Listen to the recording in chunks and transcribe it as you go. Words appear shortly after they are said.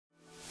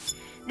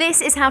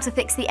This is how to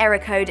fix the error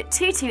code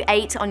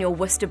 228 on your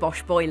Worcester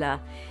Bosch boiler.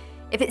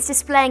 If it's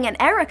displaying an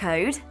error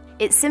code,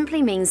 it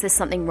simply means there's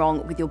something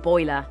wrong with your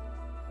boiler.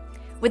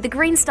 With the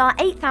Greenstar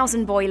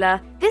 8000 boiler,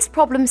 this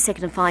problem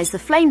signifies the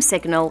flame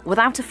signal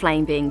without a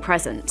flame being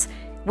present,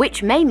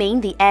 which may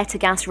mean the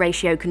air-to-gas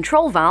ratio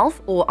control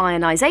valve or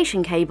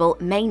ionisation cable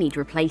may need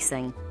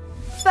replacing.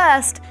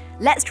 First,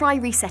 let's try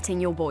resetting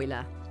your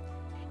boiler.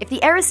 If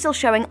the error is still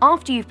showing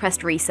after you've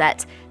pressed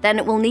reset, then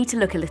it will need to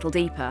look a little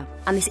deeper,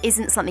 and this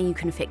isn't something you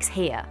can fix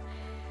here.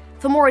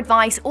 For more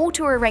advice or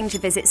to arrange a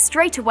visit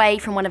straight away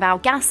from one of our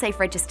Gas Safe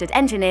Registered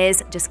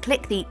engineers, just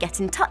click the Get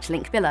in Touch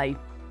link below.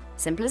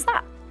 Simple as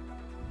that.